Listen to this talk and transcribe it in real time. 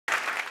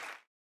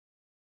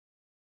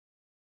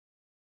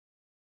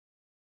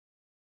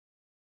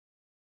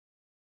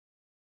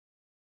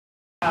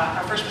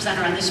Our first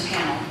presenter on this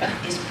panel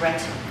is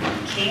Brett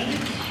King.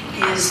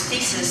 His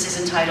thesis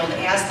is entitled,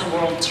 As the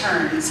World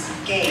Turns,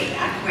 Gay,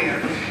 Not Queer,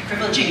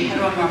 Privileging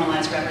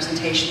Heteronormalized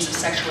Representations of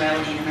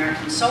Sexuality in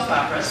American Soap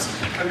Operas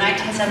from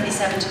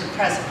 1977 to the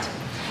present.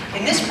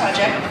 In this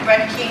project,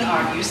 Brett King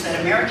argues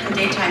that American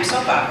daytime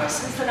soap operas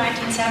since the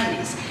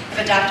 1970s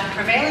have adopted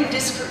prevailing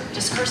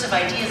discursive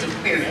ideas of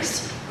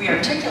queerness,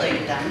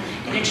 rearticulated them,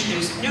 and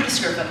introduced new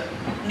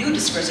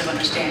discursive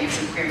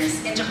understandings of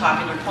queerness into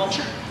popular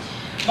culture.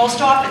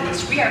 Most often,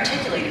 these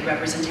rearticulated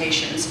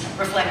representations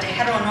reflect a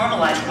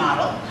heteronormalized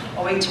model,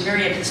 owing to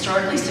myriad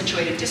historically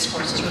situated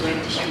discourses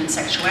related to human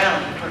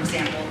sexuality, for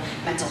example,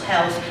 mental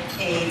health,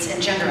 AIDS,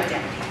 and gender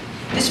identity.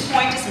 This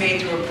point is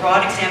made through a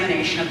broad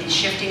examination of these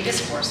shifting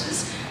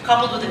discourses,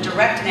 coupled with a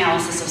direct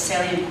analysis of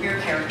salient queer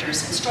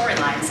characters and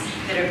storylines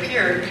that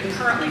appeared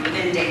concurrently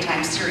within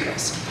daytime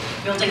serials.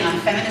 Building on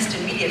feminist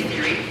and media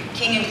theory,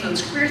 King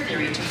includes queer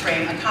theory to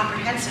frame a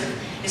comprehensive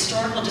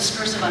historical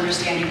discursive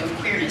understanding of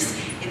queerness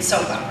in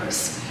soap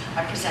operas.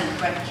 I present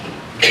Brett King.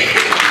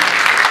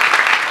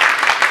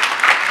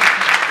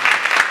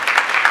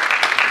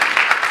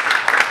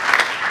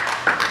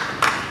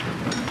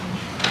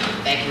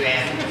 Thank you,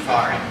 Anne,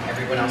 Far, and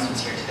everyone else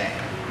who's here today.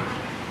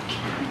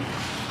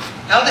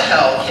 How the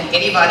hell can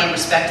anybody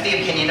respect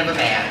the opinion of a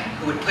man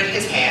who would put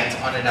his hands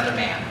on another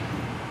man?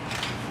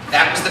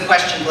 That was the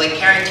question Blake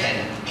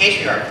Carrington, the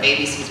patriarch of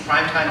ABC's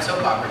primetime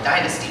soap opera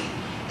Dynasty,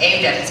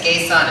 aimed at his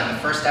gay son in the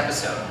first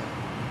episode.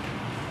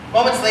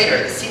 Moments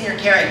later, the senior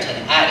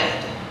Carrington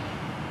added,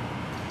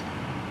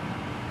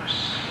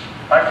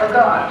 I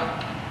forgot.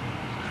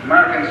 The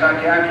American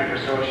Psychiatric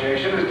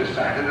Association has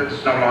decided that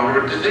it's no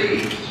longer a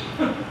disease.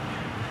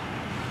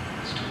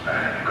 It's too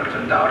bad. I could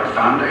have endowed a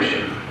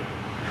foundation.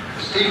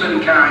 The Stephen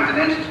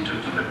Carrington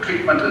Institute for the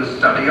Treatment and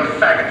Study of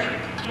Faggotry.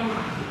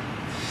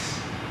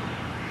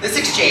 This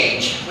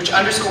exchange, which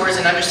underscores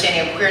an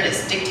understanding of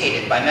queerness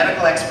dictated by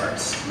medical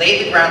experts,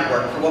 laid the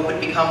groundwork for what would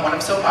become one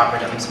of soap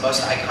operadom's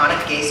most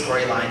iconic gay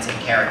storylines and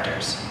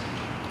characters.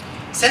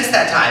 Since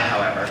that time,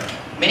 however,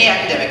 many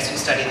academics who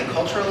study the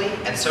culturally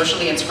and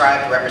socially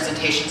inscribed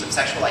representations of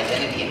sexual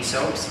identity in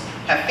soaps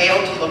have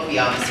failed to look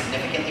beyond the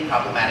significantly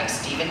problematic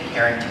Stephen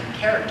Carrington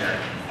character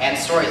and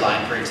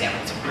storyline for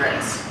examples of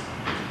queerness.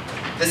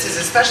 This is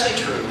especially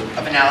true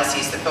of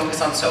analyses that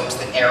focus on soaps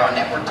that air on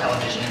network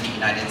television in the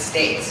United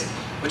States,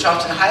 which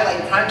often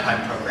highlight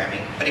primetime programming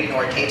but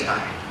ignore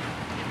daytime.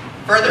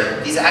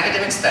 Further, these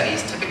academic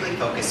studies typically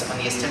focus on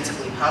the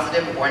ostensibly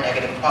positive or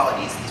negative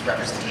qualities these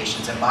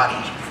representations embody,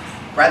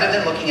 rather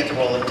than looking at the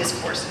role of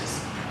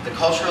discourses, the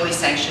culturally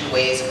sanctioned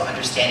ways of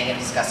understanding and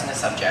discussing a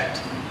subject,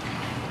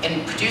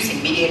 in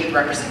producing mediated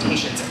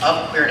representations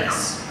of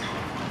queerness.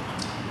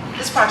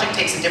 This project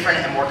takes a different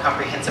and more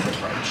comprehensive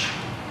approach.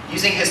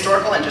 Using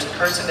historical and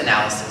discursive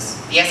analysis,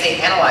 the essay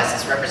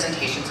analyzes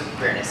representations of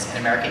queerness in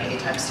American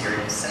daytime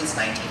serials since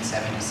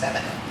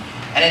 1977,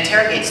 and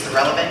interrogates the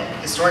relevant,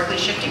 historically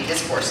shifting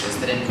discourses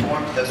that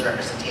informed those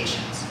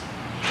representations.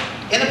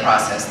 In the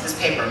process, this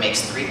paper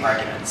makes three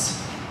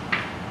arguments.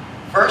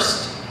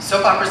 First,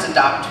 soap operas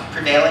adopt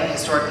prevailing,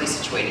 historically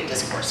situated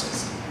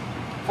discourses.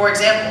 For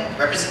example,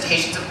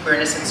 representations of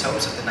queerness in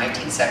soaps of the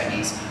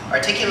 1970s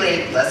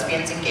articulated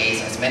lesbians and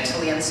gays as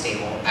mentally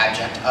unstable,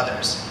 abject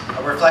others,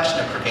 a reflection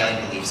of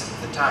prevailing beliefs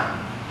at the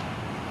time.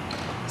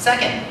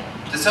 Second,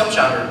 the soap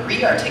genre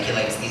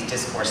re-articulates these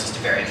discourses to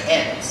varying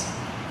ends.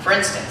 For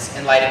instance,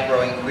 in light of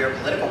growing queer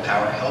political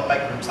power held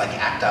by groups like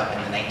ACT UP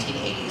in the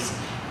 1980s,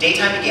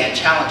 daytime began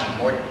challenging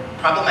more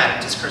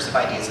problematic discursive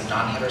ideas of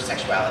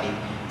non-heterosexuality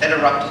that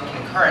erupted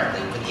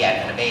concurrently with the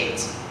advent of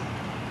AIDS.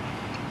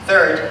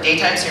 Third,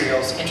 daytime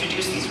serials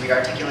introduce these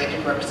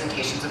re-articulated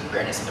representations of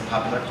queerness into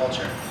popular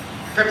culture,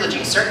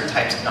 privileging certain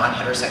types of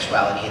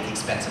non-heterosexuality at the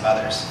expense of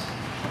others.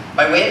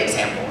 By way of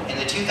example, in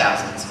the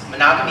 2000s,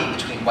 monogamy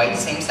between white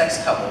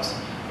same-sex couples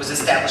was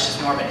established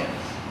as normative,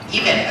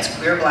 even as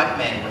queer black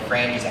men were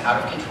framed as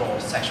out-of-control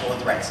sexual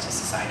threats to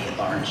society at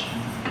large.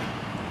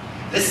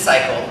 This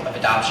cycle of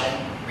adoption,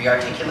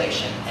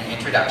 re-articulation, and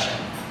introduction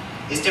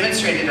is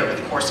demonstrated over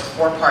the course of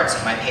 4 parts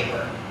in my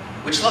paper,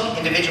 which look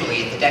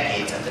individually at the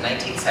decades of the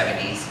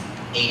 1970s,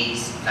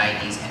 80s,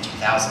 90s, and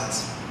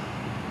 2000s.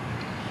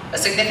 A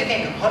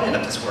significant component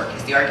of this work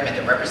is the argument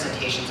that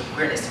representations of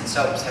queerness in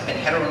soaps have been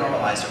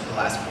heteronormalized over the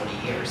last 40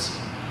 years.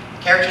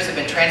 Characters have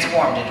been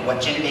transformed into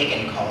what Jen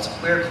Bacon calls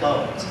queer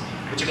clones,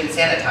 which have been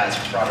sanitized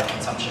for broader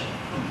consumption.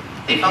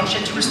 They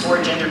function to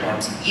restore gender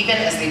norms even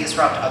as they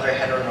disrupt other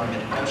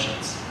heteronormative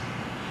notions.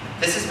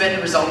 This has been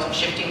the result of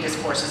shifting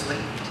discourses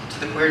linked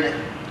to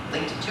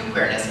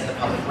queerness in the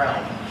public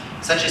realm,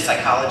 such as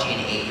psychology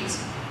and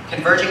AIDS,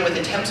 converging with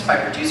attempts by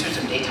producers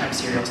of daytime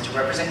serials to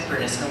represent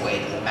queerness in a way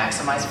that will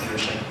maximize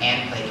viewership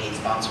and placate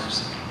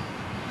sponsors.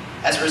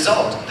 As a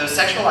result, those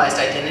sexualized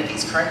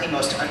identities currently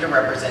most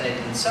underrepresented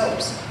in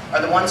soaps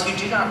are the ones who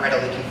do not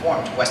readily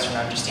conform to Western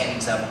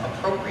understandings of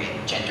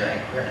appropriate gender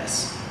and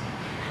queerness.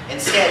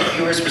 Instead,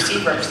 viewers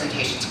receive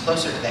representations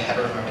closer to the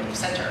heteronormative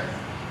center,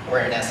 or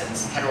in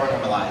essence,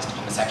 heteronormalized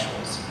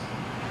homosexuals.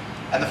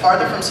 And the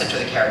farther from center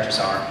the characters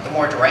are, the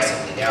more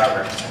derisively they are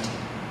represented.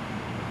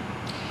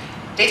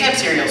 Daytime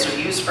serials are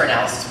used for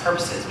analysis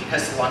purposes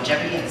because the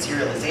longevity and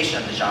serialization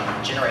of the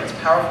genre generates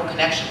powerful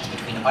connections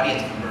between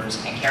audience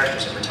members and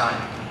characters over time.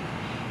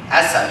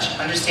 As such,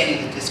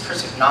 understanding the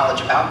discursive knowledge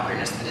about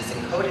queerness that is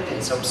encoded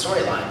in soap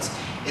storylines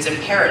is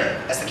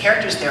imperative, as the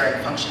characters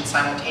therein function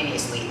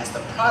simultaneously as the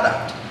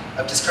product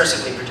of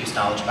discursively produced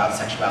knowledge about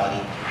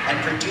sexuality and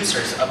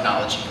producers of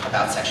knowledge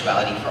about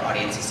sexuality for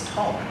audiences at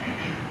home.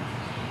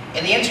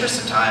 In the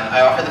interest of time,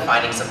 I offer the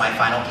findings of my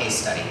final case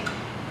study,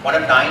 one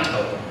of 9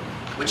 total,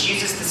 which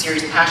uses the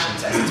series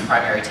Passions as its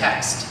primary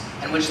text,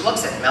 and which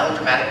looks at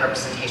melodramatic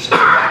representations of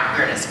Black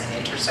queerness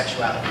and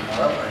intersexuality,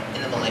 moreover,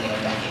 in the millennial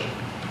decade.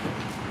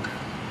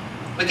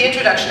 With the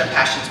introduction of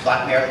Passions'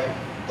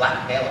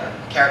 blackmailer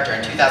character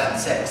in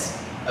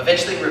 2006,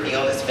 eventually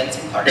revealed as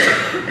Vincent Clarkson,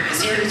 the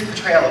series'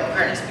 portrayal of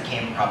queerness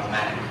became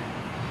problematic.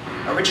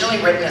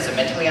 Originally written as a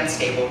mentally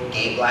unstable,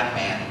 gay Black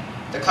man,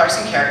 the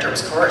Clarkson character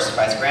was coerced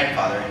by his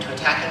grandfather into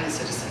attacking the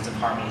citizens of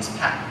Harmony,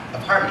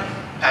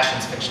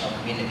 Passion's fictional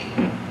community.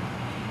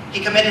 He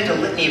committed a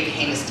litany of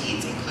heinous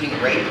deeds,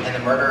 including rape and the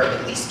murder of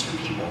at least 2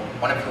 people,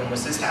 one of whom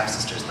was his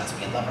half-sister's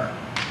lesbian lover.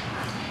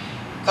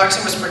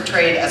 Clarkson was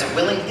portrayed as a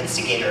willing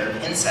instigator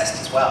of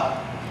incest as well.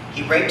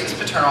 He raped his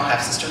paternal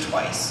half-sister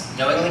twice,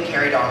 knowingly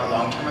carried on a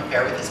long-term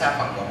affair with his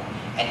half-uncle,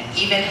 and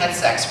even had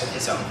sex with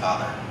his own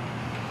father.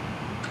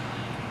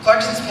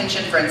 Clarkson's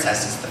penchant for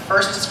incest is the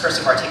first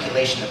discursive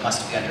articulation that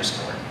must be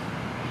underscored.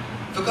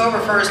 Foucault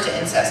refers to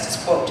incest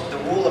as, quote, the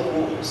rule of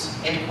rules,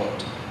 end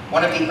quote,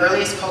 one of the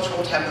earliest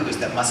cultural taboos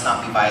that must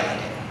not be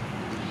violated.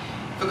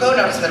 Foucault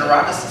notes that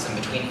eroticism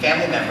between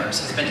family members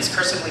has been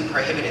discursively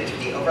prohibited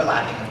through the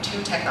overlapping of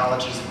 2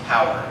 technologies of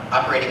power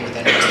operating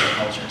within Western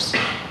cultures.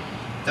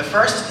 The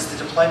first is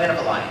the deployment of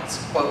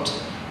alliance, quote,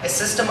 a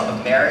system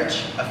of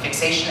marriage, of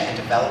fixation and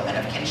development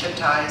of kinship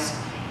ties,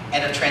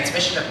 and of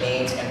transmission of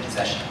names and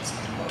possessions,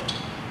 end quote,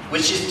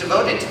 which is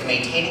devoted to the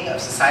maintaining of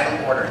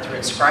societal order through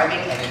inscribing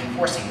and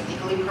enforcing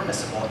legally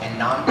permissible and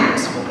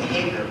non-permissible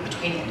behavior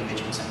between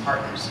individuals and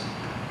partners.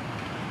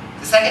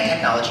 The second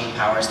technology of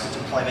power is the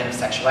deployment of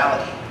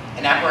sexuality,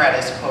 an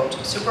apparatus, quote,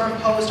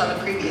 superimposed on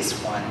the previous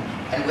one,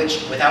 and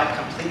which, without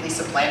completely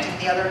supplanting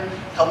the other,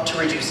 helped to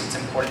reduce its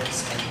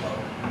importance, end quote.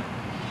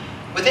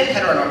 Within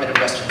heteronormative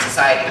Western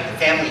society, the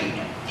family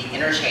unit, the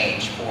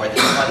interchange for the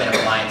deployment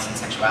of alliance and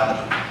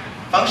sexuality,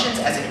 functions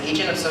as an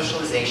agent of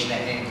socialization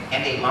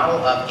and a model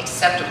of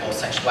acceptable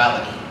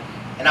sexuality,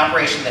 an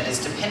operation that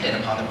is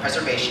dependent upon the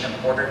preservation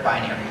of ordered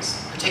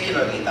binaries,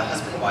 particularly the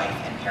husband-wife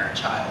and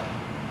parent-child.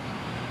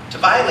 To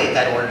violate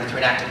that order through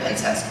an act of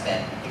incest,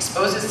 then,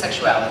 exposes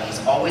sexuality's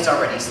always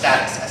already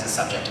status as a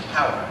subject of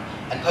power,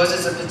 and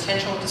poses a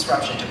potential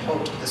disruption to,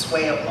 quote, the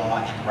sway of law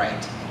and right,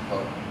 end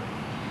quote.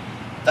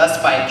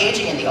 Thus, by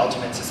engaging in the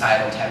ultimate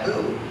societal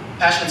taboo,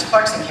 Passion's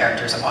Clarkson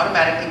characters are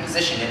automatically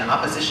positioned in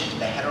opposition to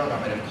the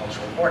heteronormative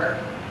cultural order.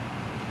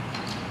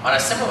 On a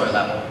similar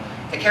level,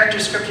 the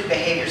characters' scripted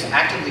behaviors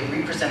actively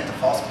represent the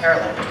false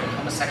parallel between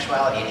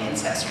homosexuality and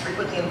incest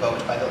frequently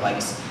invoked by the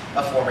likes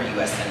of former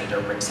US Senator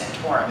Rick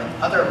Santorum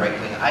and other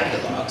right-wing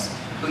ideologues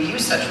who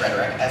use such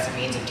rhetoric as a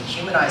means of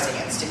dehumanizing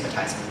and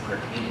stigmatizing the queer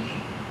community.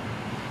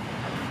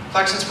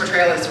 Clarkson's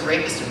portrayal as a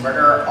rapist and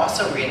murderer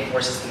also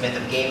reinforces the myth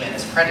of gay men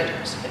as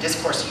predators, a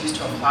discourse used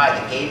to imply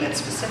that gay men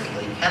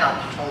specifically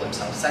cannot control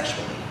themselves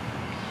sexually.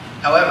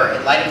 However,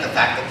 in light of the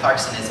fact that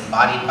Clarkson is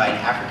embodied by an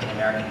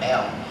African-American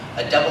male,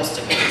 a double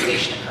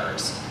stigmatization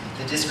occurs.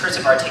 The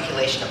discursive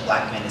articulation of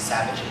Black men as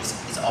savages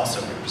is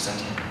also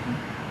represented.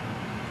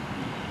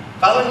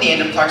 Following the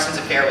end of Clarkson's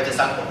affair with his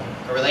uncle,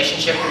 a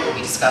relationship that will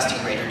be discussed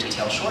in greater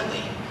detail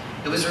shortly,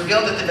 it was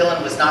revealed that the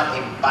villain was not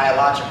a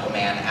biological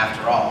man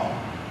after all.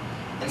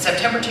 In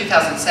September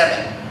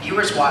 2007,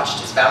 viewers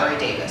watched as Valerie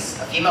Davis,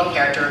 a female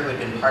character who had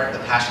been part of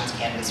the Passions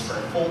canvas for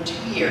a full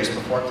 2 years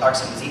before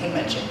Clarkson was even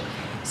mentioned,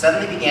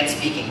 suddenly began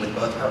speaking with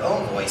both her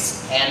own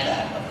voice and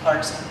that of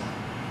Clarkson.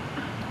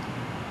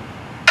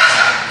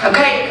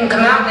 Okay, you can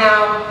come out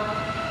now.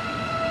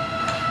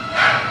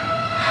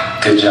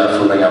 Good job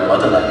fooling our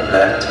mother like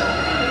that.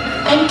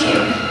 Thank you.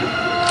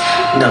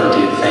 No,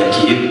 dear,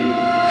 thank you.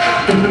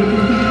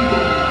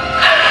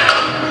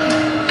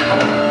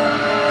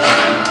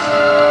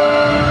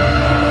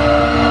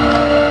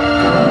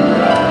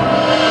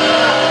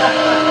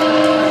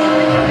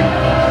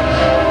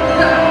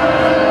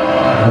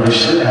 You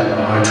should have a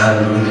hard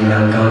time believing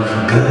I'm gone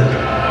for good,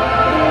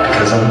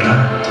 because I'm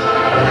not.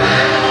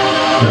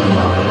 Your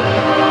mother,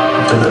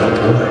 the little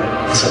boy,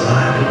 is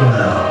alive and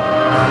well,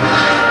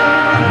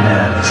 and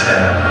mad as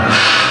hell.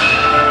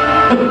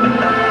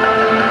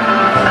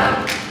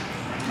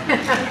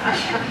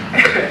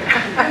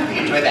 I hope you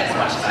enjoyed that as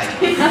much as I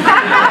did.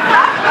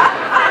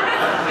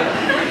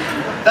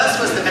 Thus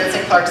was the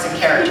Vincent Clarkson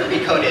character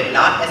recoded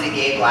not as a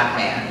gay Black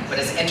man, but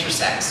as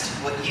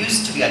intersexed, what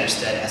used to be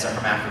understood as a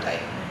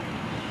hermaphrodite.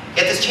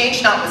 Yet this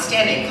change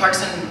notwithstanding,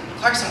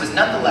 Clarkson was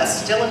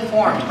nonetheless still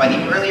informed by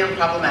the earlier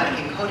problematic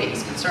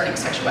encodings concerning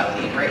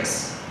sexuality and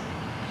race.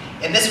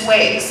 In this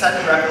way, the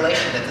sudden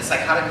revelation that the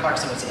psychotic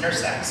Clarkson was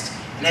intersexed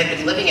and had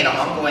been living an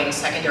ongoing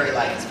secondary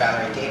life as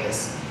Valerie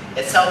Davis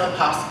itself a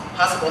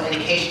possible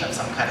indication of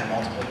some kind of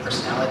multiple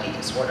personality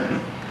disorder,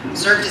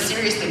 served to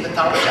seriously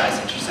pathologize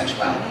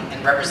intersexuality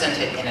and represent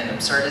it in an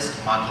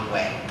absurdist, mocking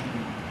way.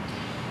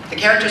 The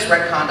character's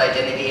retconned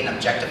identity and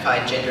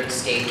objectified gendered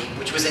state,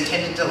 which was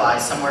intended to lie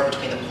somewhere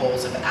between the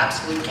poles of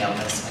absolute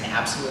maleness and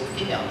absolute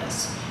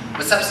femaleness,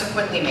 was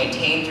subsequently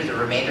maintained through the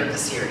remainder of the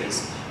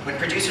series, when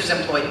producers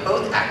employed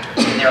both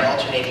actors in their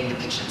alternating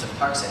depictions of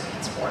Clarkson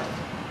henceforth.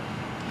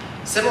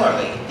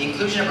 Similarly, the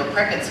inclusion of a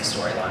pregnancy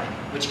storyline,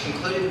 which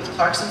concluded with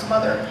Clarkson's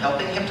mother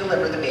helping him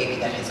deliver the baby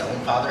that his own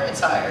father had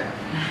sired,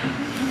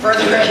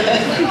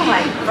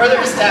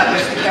 further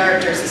established the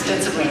character's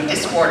ostensibly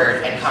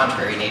disordered and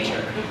contrary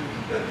nature.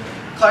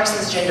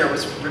 Clarkson's gender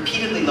was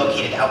repeatedly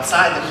located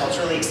outside the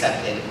culturally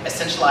accepted,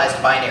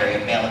 essentialized binary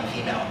of male and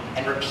female,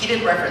 and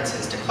repeated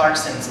references to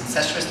Clarkson's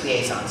incestuous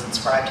liaisons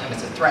inscribed him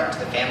as a threat to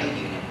the family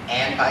unit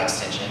and, by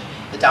extension,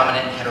 the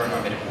dominant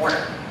heteronormative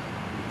order.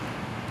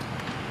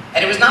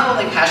 And it was not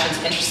only Passion's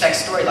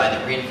intersex storyline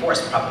that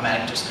reinforced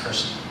problematic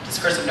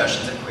discursive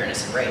notions of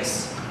queerness and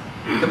race.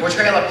 The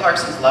portrayal of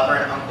Clarkson's lover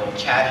and uncle,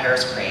 Chad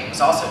Harris Crane,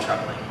 was also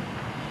troubling.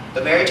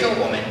 Though married to a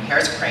woman,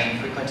 Harris Crane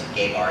frequented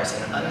gay bars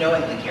and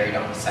unknowingly carried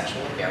on a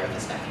sexual affair with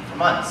his nephew for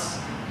months.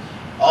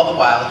 All the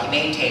while, he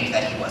maintained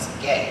that he wasn't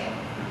gay.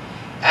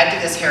 Add to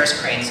this Harris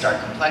Crane's dark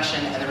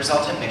complexion, and the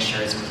resultant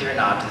mixture is a clear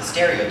nod to the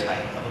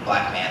stereotype of a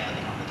black man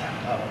living on the down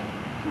low.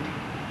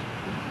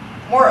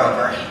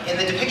 Moreover, in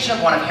the depiction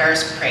of one of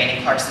Harris Crane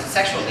and Clarkson's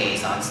sexual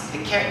liaisons,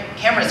 the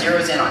camera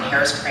zeroes in on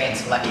Harris Crane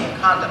selecting a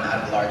condom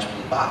out of a large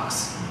blue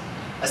box.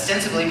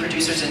 Ostensibly,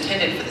 producers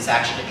intended for this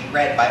action to be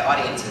read by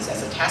audiences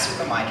as a tacit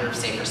reminder of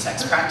safer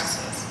sex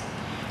practices.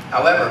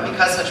 However,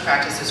 because such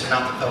practices are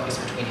not the focus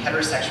between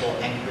heterosexual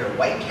and queer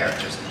white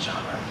characters in the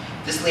genre,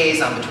 this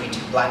liaison between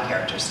two black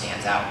characters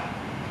stands out.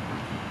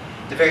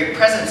 The very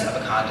presence of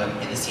a condom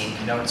in the scene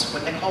connotes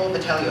what Nicole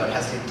Batteliot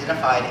has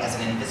identified as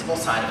an invisible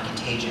sign of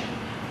contagion,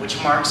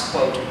 which marks,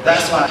 quote,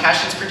 thus when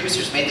Passion's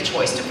producers made the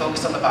choice to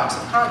focus on the box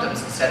of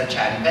condoms instead of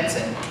Chad and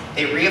Benson,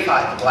 they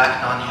reified the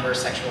black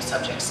non-heterosexual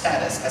subject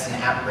status as an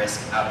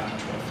at-risk,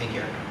 out-of-control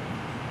figure.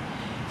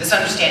 This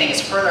understanding is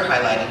further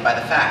highlighted by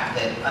the fact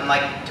that,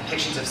 unlike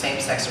depictions of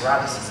same-sex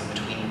eroticism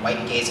between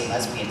white gays and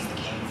lesbians that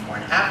came before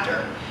and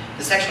after,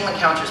 the sexual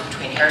encounters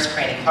between Harris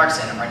Crane and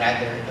Clarkson are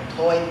neither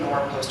employed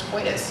nor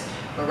post-coitus,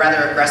 but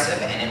rather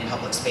aggressive and in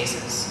public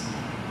spaces.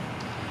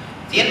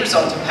 The end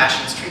result of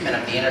Passion's treatment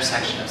of the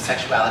intersection of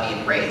sexuality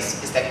and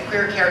race is that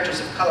queer characters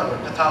of color were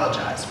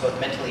pathologized, both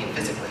mentally and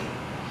physically.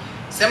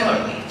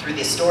 Similarly, through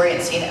the story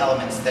and scene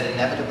elements that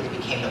inevitably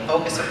became the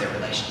focus of their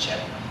relationship,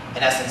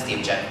 in essence the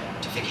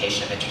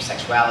objectification of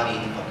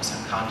intersexuality, the focus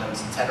on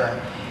condoms,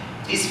 etc.,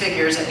 these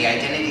figures and the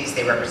identities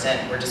they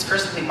represent were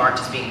discursively marked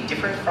as being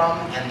different from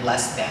and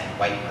less than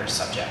white queer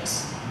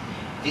subjects.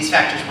 These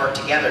factors work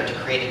together to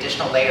create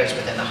additional layers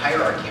within the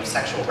hierarchy of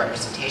sexual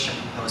representation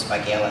proposed by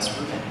Gail S.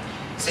 Rubin,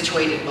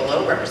 situated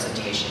below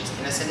representations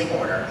in ascending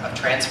order of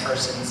trans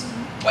persons,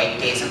 white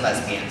gays and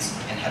lesbians,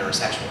 and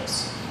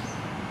heterosexuals.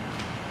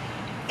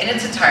 In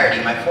its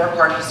entirety, my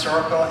four-part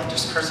historical and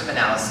discursive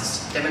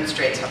analysis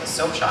demonstrates how the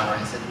soap genre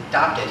has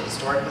adopted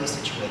historically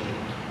situated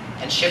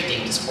and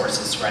shifting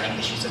discourses surrounding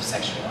issues of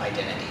sexual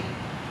identity,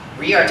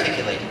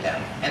 re-articulated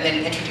them, and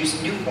then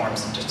introduced new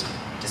forms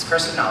of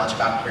discursive knowledge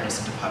about queerness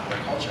into popular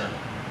culture.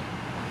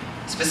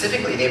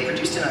 Specifically, they have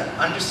produced an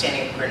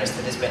understanding of queerness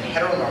that has been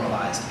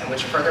heteronormalized and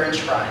which further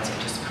enshrines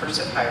a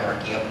discursive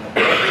hierarchy of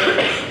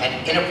appropriate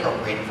and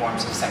inappropriate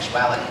forms of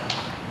sexuality.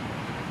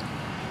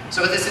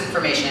 So with this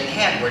information in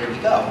hand, where do we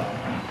go?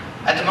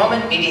 At the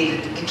moment,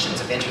 mediated depictions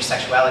of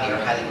intersexuality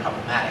are highly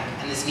problematic,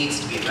 and this needs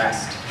to be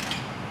addressed.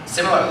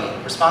 Similarly,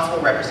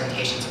 responsible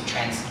representations of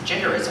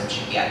transgenderism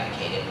should be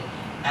advocated,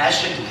 as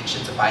should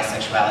depictions of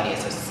bisexuality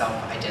as a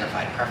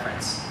self-identified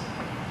preference.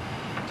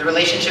 The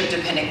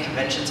relationship-dependent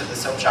conventions of the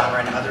soap genre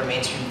and other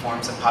mainstream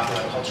forms of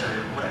popular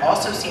culture would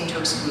also seem to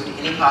exclude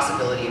any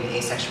possibility of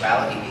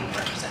asexuality being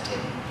represented.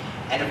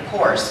 And of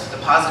course, the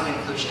positive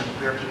inclusion of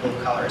queer people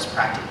of color is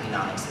practically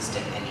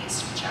non-existent and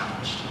needs to be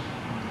challenged.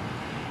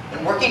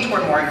 In working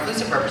toward more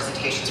inclusive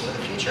representations for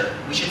the future,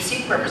 we should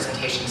seek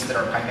representations that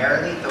are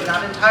primarily, though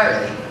not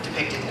entirely,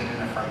 depicted in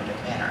an affirmative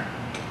manner.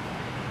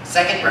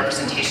 Second,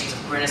 representations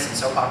of queerness in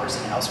soap operas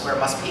and elsewhere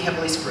must be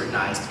heavily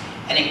scrutinized,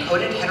 and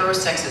encoded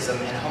heterosexism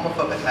and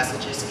homophobic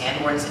messages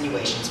and/or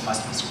insinuations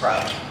must be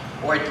scrubbed,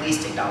 or at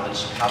least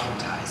acknowledged and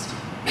problematized.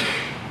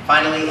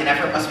 Finally, an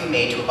effort must be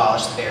made to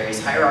abolish the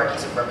various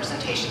hierarchies of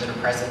representation that are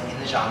present in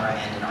the genre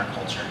and in our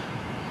culture.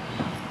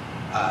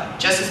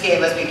 Just as gay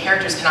and lesbian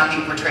characters cannot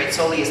be portrayed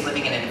solely as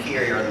living an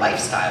inferior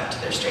lifestyle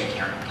to their straight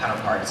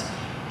counterparts,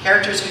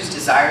 characters whose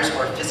desires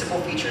or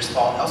physical features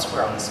fall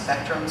elsewhere on the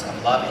spectrums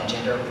of love and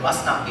gender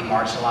must not be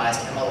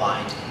marginalized and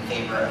maligned in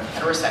favor of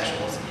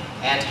heterosexuals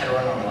and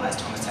heteronormalized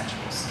homosexuals.